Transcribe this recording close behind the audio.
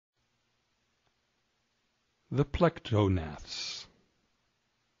The Plectognaths.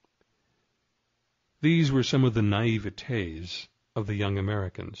 These were some of the naivetés of the young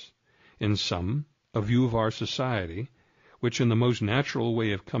Americans. In some, a view of our society, which in the most natural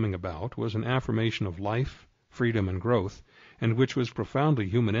way of coming about was an affirmation of life, freedom, and growth, and which was profoundly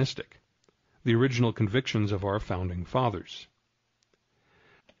humanistic, the original convictions of our founding fathers.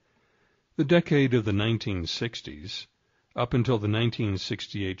 The decade of the 1960s, up until the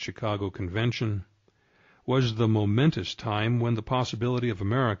 1968 Chicago Convention, was the momentous time when the possibility of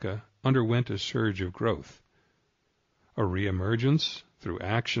America underwent a surge of growth, a reemergence through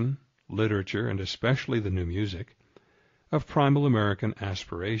action, literature, and especially the new music, of primal American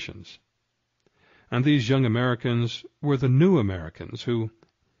aspirations. And these young Americans were the new Americans who,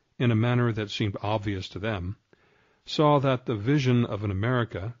 in a manner that seemed obvious to them, saw that the vision of an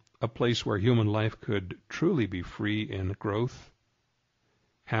America, a place where human life could truly be free in growth,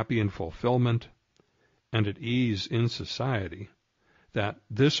 happy in fulfillment, and at ease in society, that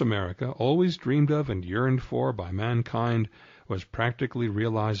this America, always dreamed of and yearned for by mankind, was practically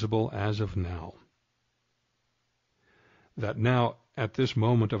realizable as of now. That now, at this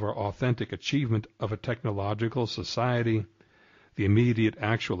moment of our authentic achievement of a technological society, the immediate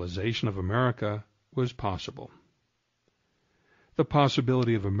actualization of America was possible. The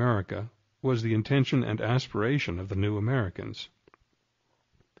possibility of America was the intention and aspiration of the new Americans.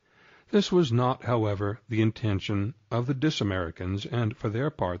 This was not, however, the intention of the dis-Americans, and for their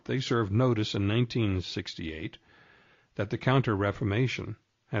part they served notice in 1968 that the Counter-Reformation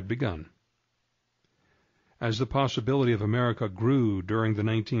had begun. As the possibility of America grew during the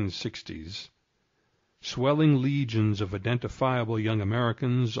 1960s, swelling legions of identifiable young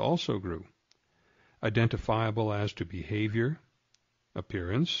Americans also grew, identifiable as to behavior,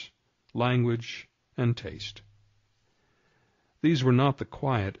 appearance, language, and taste. These were not the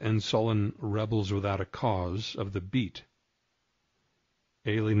quiet and sullen rebels without a cause of the beat,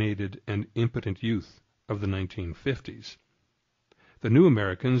 alienated and impotent youth of the 1950s. The new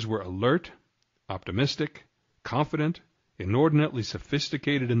Americans were alert, optimistic, confident, inordinately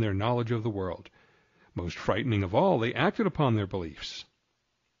sophisticated in their knowledge of the world. Most frightening of all, they acted upon their beliefs.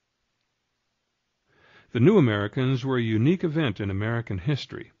 The new Americans were a unique event in American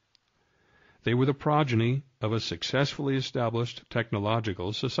history. They were the progeny of a successfully established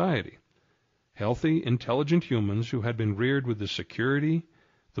technological society. Healthy, intelligent humans who had been reared with the security,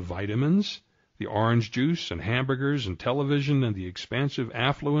 the vitamins, the orange juice and hamburgers and television and the expansive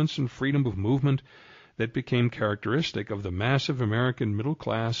affluence and freedom of movement that became characteristic of the massive American middle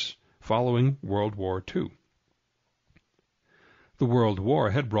class following World War II. The World War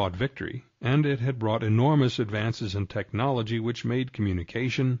had brought victory, and it had brought enormous advances in technology which made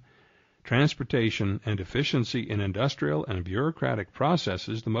communication, transportation, and efficiency in industrial and bureaucratic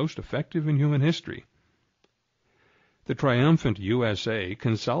processes the most effective in human history. The triumphant USA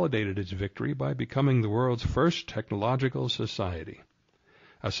consolidated its victory by becoming the world's first technological society,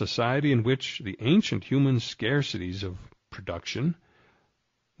 a society in which the ancient human scarcities of production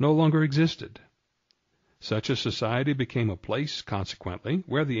no longer existed. Such a society became a place, consequently,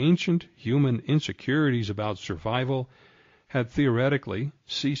 where the ancient human insecurities about survival had theoretically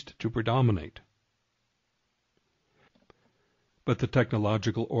ceased to predominate. But the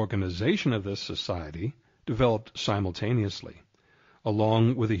technological organization of this society developed simultaneously,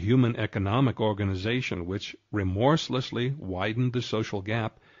 along with a human economic organization which remorselessly widened the social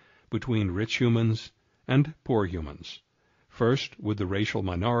gap between rich humans and poor humans, first with the racial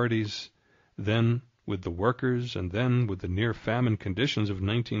minorities, then with the workers, and then with the near-famine conditions of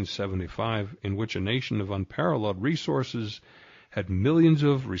 1975, in which a nation of unparalleled resources had millions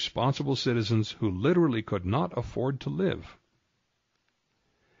of responsible citizens who literally could not afford to live.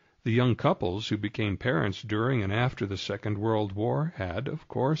 The young couples who became parents during and after the Second World War had, of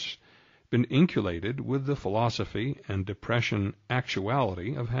course, been inoculated with the philosophy and depression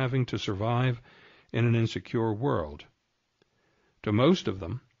actuality of having to survive in an insecure world. To most of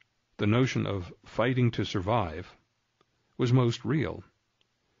them, the notion of fighting to survive was most real.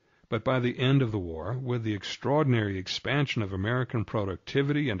 But by the end of the war, with the extraordinary expansion of American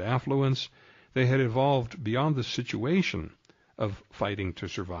productivity and affluence, they had evolved beyond the situation of fighting to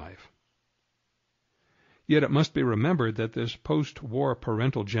survive. Yet it must be remembered that this post-war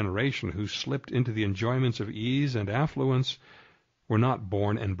parental generation who slipped into the enjoyments of ease and affluence were not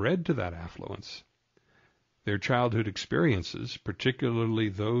born and bred to that affluence. Their childhood experiences, particularly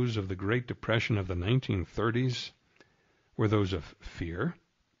those of the Great Depression of the 1930s, were those of fear,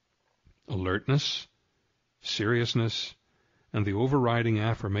 alertness, seriousness, and the overriding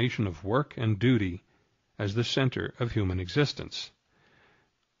affirmation of work and duty as the center of human existence.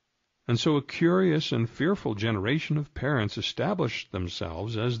 And so a curious and fearful generation of parents established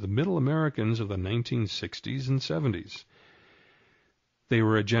themselves as the Middle Americans of the 1960s and 70s. They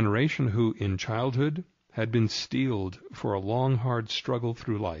were a generation who, in childhood, had been steeled for a long, hard struggle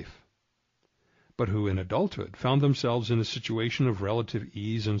through life, but who, in adulthood, found themselves in a situation of relative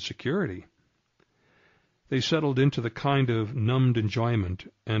ease and security. They settled into the kind of numbed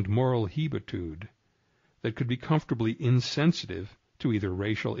enjoyment and moral hebetude that could be comfortably insensitive to either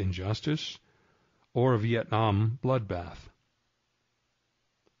racial injustice or a Vietnam bloodbath.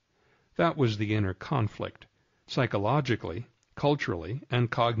 That was the inner conflict. Psychologically, culturally, and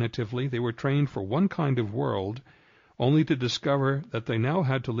cognitively, they were trained for one kind of world, only to discover that they now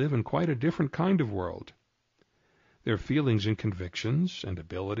had to live in quite a different kind of world. Their feelings and convictions and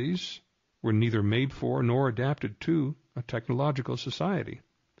abilities were neither made for nor adapted to a technological society.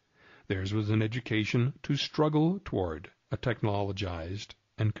 Theirs was an education to struggle toward a technologized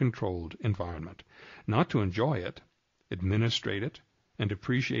and controlled environment, not to enjoy it, administrate it, and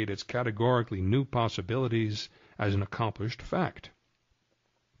appreciate its categorically new possibilities as an accomplished fact.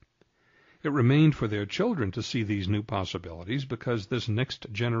 It remained for their children to see these new possibilities because this next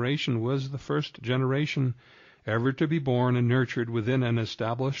generation was the first generation ever to be born and nurtured within an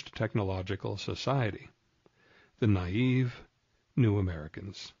established technological society, the naive New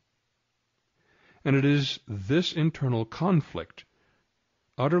Americans. And it is this internal conflict,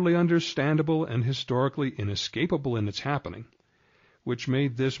 utterly understandable and historically inescapable in its happening, which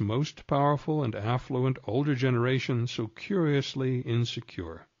made this most powerful and affluent older generation so curiously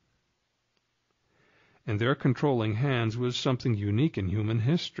insecure. In their controlling hands was something unique in human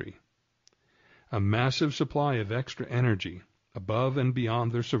history, a massive supply of extra energy above and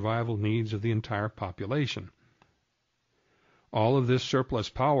beyond the survival needs of the entire population. All of this surplus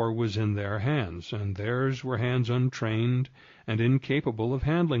power was in their hands, and theirs were hands untrained and incapable of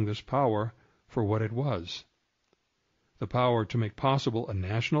handling this power for what it was. The power to make possible a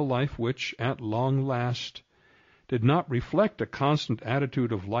national life which, at long last, did not reflect a constant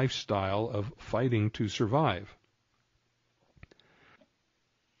attitude of lifestyle of fighting to survive.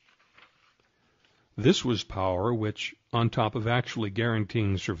 This was power which, on top of actually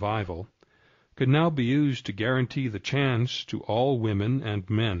guaranteeing survival, could now be used to guarantee the chance to all women and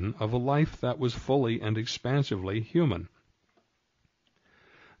men of a life that was fully and expansively human.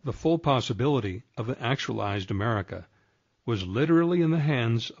 The full possibility of an actualized America was literally in the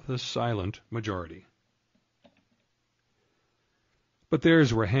hands of the silent majority. But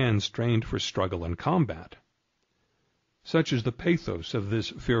theirs were hands trained for struggle and combat. Such is the pathos of this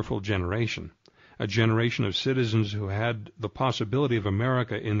fearful generation, a generation of citizens who had the possibility of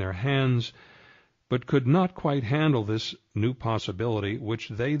America in their hands, but could not quite handle this new possibility which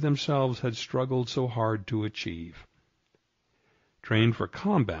they themselves had struggled so hard to achieve. Trained for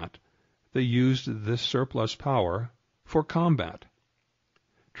combat, they used this surplus power for combat.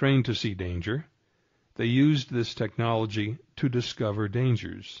 Trained to see danger, they used this technology to discover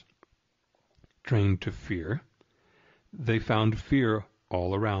dangers. Trained to fear, they found fear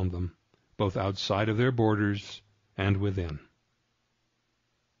all around them, both outside of their borders and within.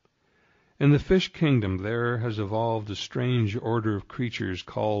 In the fish kingdom there has evolved a strange order of creatures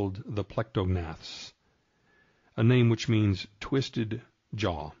called the Plectognaths, a name which means twisted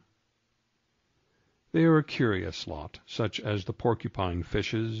jaw. They are a curious lot, such as the porcupine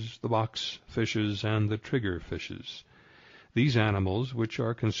fishes, the box fishes, and the trigger fishes. These animals, which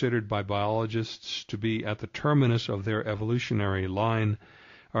are considered by biologists to be at the terminus of their evolutionary line,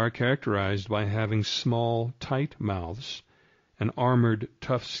 are characterized by having small, tight mouths, an armored,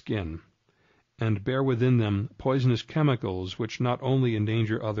 tough skin, and bear within them poisonous chemicals which not only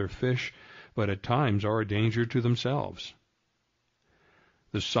endanger other fish, but at times are a danger to themselves.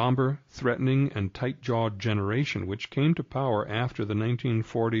 The somber, threatening, and tight-jawed generation which came to power after the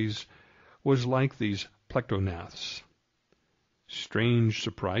 1940s was like these Plectognaths, strange,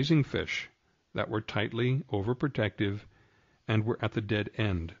 surprising fish that were tightly overprotective and were at the dead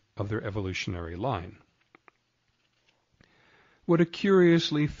end of their evolutionary line. What a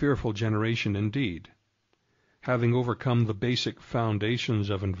curiously fearful generation indeed. Having overcome the basic foundations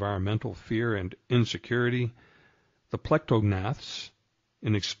of environmental fear and insecurity, the Plectognaths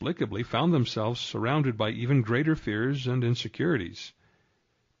inexplicably found themselves surrounded by even greater fears and insecurities.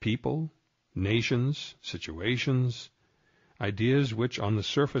 People, nations, situations, ideas which on the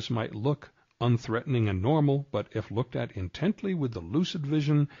surface might look unthreatening and normal, but if looked at intently with the lucid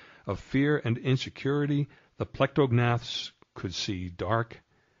vision of fear and insecurity, the Plectognaths could see dark,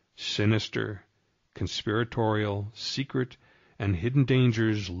 sinister, conspiratorial, secret, and hidden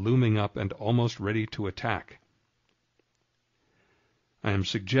dangers looming up and almost ready to attack. I am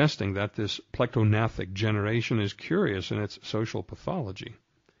suggesting that this plectognathic generation is curious in its social pathology.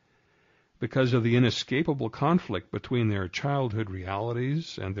 Because of the inescapable conflict between their childhood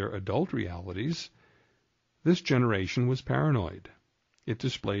realities and their adult realities, this generation was paranoid. It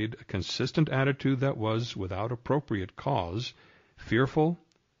displayed a consistent attitude that was, without appropriate cause, fearful,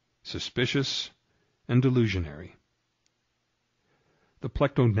 suspicious, and delusionary. The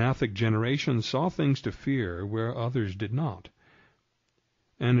plectognathic generation saw things to fear where others did not.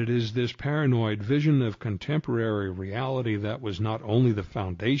 And it is this paranoid vision of contemporary reality that was not only the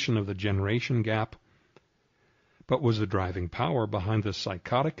foundation of the generation gap, but was the driving power behind the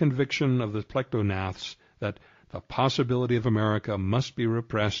psychotic conviction of the Plectognaths that the possibility of America must be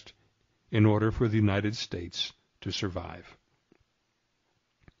repressed in order for the United States to survive.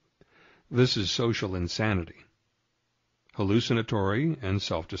 This is social insanity, hallucinatory and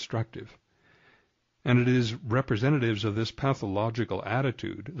self-destructive. And it is representatives of this pathological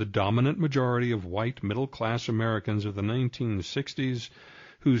attitude, the dominant majority of white middle-class Americans of the 1960s,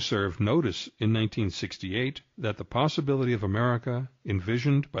 who served notice in 1968 that the possibility of America,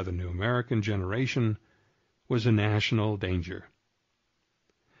 envisioned by the new American generation, was a national danger.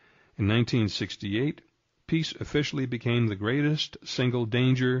 In 1968, peace officially became the greatest single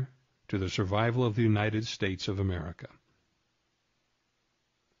danger to the survival of the United States of America.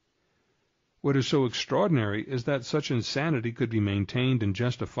 What is so extraordinary is that such insanity could be maintained and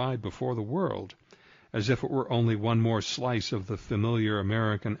justified before the world, as if it were only one more slice of the familiar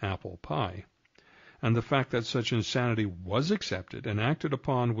American apple pie. And the fact that such insanity was accepted and acted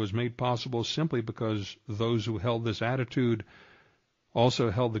upon was made possible simply because those who held this attitude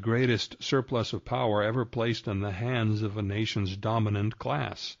also held the greatest surplus of power ever placed in the hands of a nation's dominant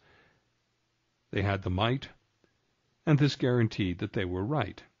class. They had the might, and this guaranteed that they were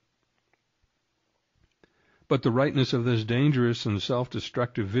right. But the rightness of this dangerous and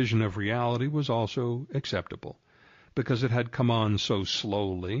self-destructive vision of reality was also acceptable, because it had come on so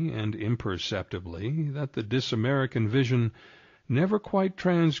slowly and imperceptibly that the dis-American vision never quite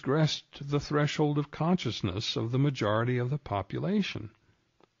transgressed the threshold of consciousness of the majority of the population.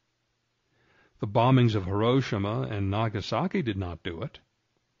 The bombings of Hiroshima and Nagasaki did not do it,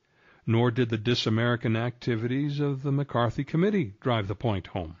 nor did the dis-American activities of the McCarthy Committee drive the point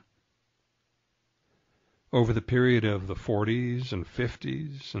home. Over the period of the 40s and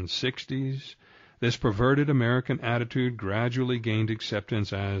 50s and 60s, this perverted American attitude gradually gained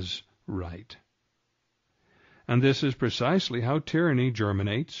acceptance as right. And this is precisely how tyranny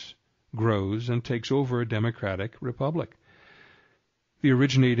germinates, grows, and takes over a democratic republic. The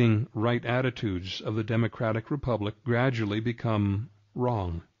originating right attitudes of the democratic republic gradually become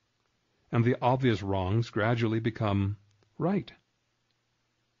wrong, and the obvious wrongs gradually become right.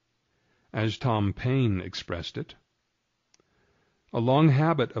 As Tom Paine expressed it, a long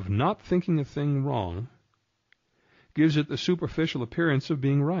habit of not thinking a thing wrong gives it the superficial appearance of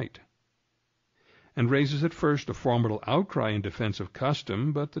being right, and raises at first a formidable outcry in defense of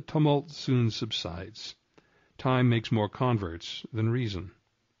custom, but the tumult soon subsides. Time makes more converts than reason.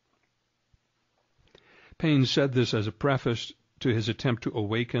 Paine said this as a preface to his attempt to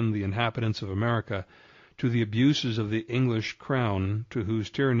awaken the inhabitants of America to the abuses of the English crown, to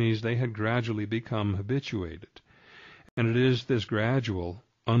whose tyrannies they had gradually become habituated. And it is this gradual,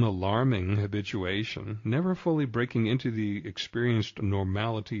 unalarming habituation, never fully breaking into the experienced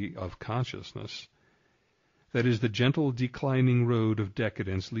normality of consciousness, that is the gentle declining road of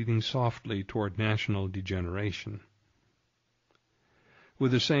decadence leading softly toward national degeneration.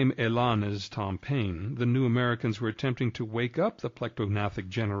 With the same elan as Tom Paine, the new Americans were attempting to wake up the plectognathic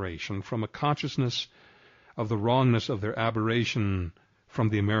generation from a consciousness of the wrongness of their aberration from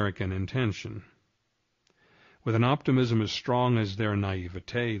the American intention. With an optimism as strong as their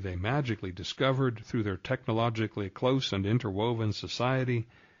naivete, they magically discovered, through their technologically close and interwoven society,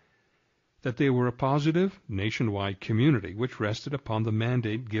 that they were a positive, nationwide community which rested upon the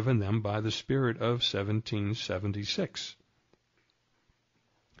mandate given them by the spirit of 1776.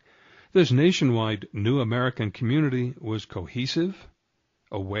 This nationwide new American community was cohesive,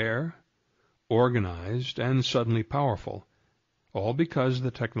 aware, organized, and suddenly powerful, all because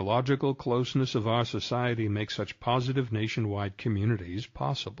the technological closeness of our society makes such positive nationwide communities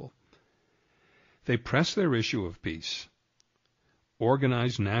possible. They pressed their issue of peace,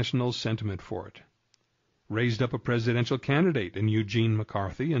 organized national sentiment for it, raised up a presidential candidate in Eugene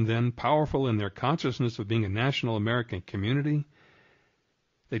McCarthy, and then, powerful in their consciousness of being a national American community,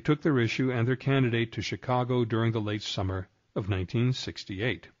 they took their issue and their candidate to Chicago during the late summer of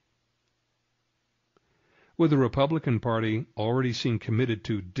 1968. With the Republican Party already seen committed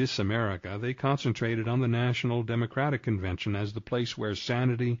to dis-America, they concentrated on the National Democratic Convention as the place where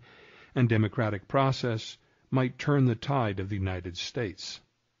sanity and democratic process might turn the tide of the United States.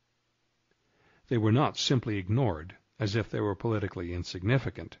 They were not simply ignored, as if they were politically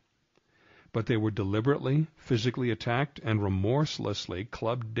insignificant, but they were deliberately, physically attacked and remorselessly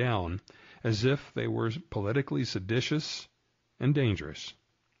clubbed down as if they were politically seditious and dangerous.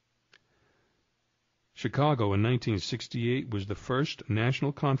 Chicago in 1968 was the first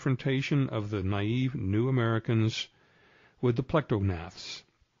national confrontation of the naive New Americans with the Plectognaths,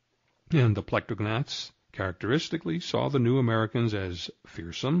 and the Plectognaths characteristically saw the New Americans as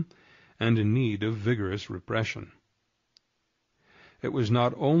fearsome and in need of vigorous repression. It was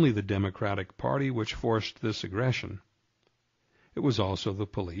not only the Democratic Party which forced this aggression. It was also the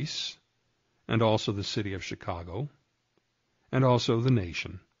police, and also the city of Chicago, and also the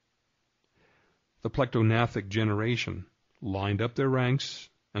nation. The Plectognathic generation lined up their ranks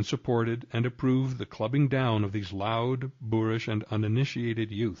and supported and approved the clubbing down of these loud, boorish, and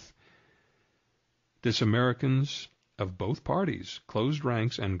uninitiated youth. Dis-Americans of both parties closed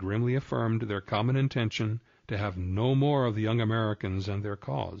ranks and grimly affirmed their common intention to have no more of the young Americans and their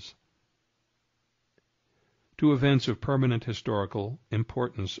cause. Two events of permanent historical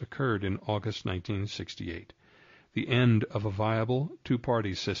importance occurred in August 1968. The end of a viable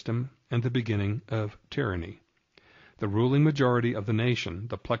two-party system and the beginning of tyranny. The ruling majority of the nation,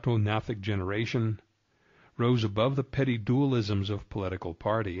 the Plectognathic generation, rose above the petty dualisms of political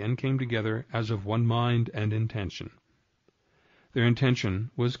party and came together as of one mind and intention. Their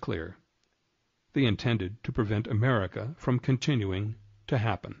intention was clear. They intended to prevent America from continuing to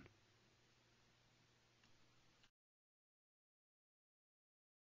happen.